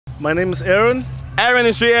My name is Aaron. Aaron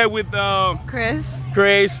is here with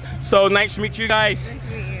Chris. So nice to meet you guys. Nice to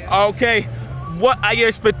meet you. Okay, what are your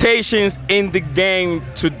expectations in the game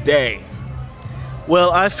today?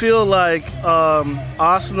 Well, I feel like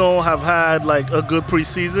Arsenal have had like a good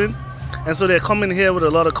preseason, and so they're coming here with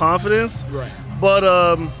a lot of confidence. Right. But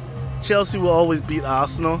Chelsea will always beat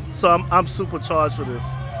Arsenal, so I'm super charged for this.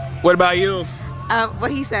 What about you?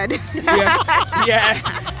 What he said. Yeah.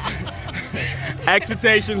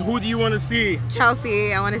 Expectations. Who do you want to see?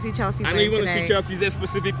 Chelsea. I want to see Chelsea play I know you want to today. see Chelsea. Is there a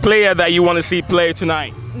specific player that you want to see play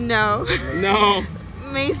tonight? No. No.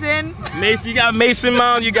 Mason. You got Mason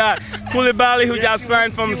Mount. You got Koulibaly, who got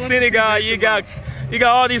signed from Senegal. You got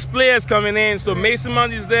all these players coming in. So Mason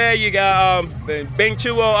Mount is there. You got Ben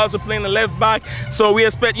Chilwell also playing the left back. So we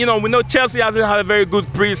expect, we know Chelsea hasn't had a very good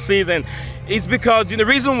preseason. It's because the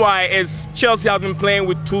reason why is Chelsea has been playing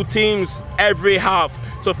with two teams every half.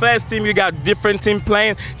 So first team you got different team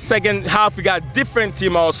playing, second half you got different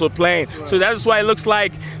team also playing. Right. So that's why it looks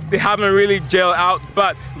like they haven't really gelled out.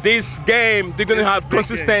 But this game they're gonna have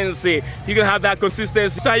consistency. You're gonna have that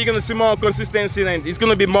consistency. So you're gonna see more consistency and it's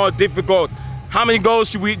gonna be more difficult. How many goals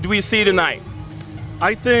do we see tonight?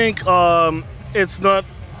 I think it's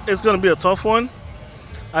gonna be a tough one.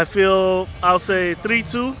 I feel I'll say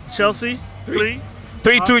 3-2 Chelsea.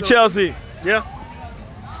 3-2 Chelsea. Yeah.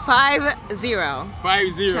 5-0.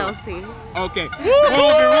 5-0. Chelsea. Okay.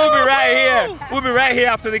 We'll be right here. We'll be right here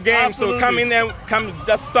after the game. Absolutely. So come in there,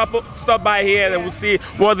 just stop by here, and we'll see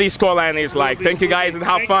what the scoreline is like. Thank you guys and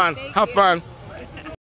have fun. Have fun.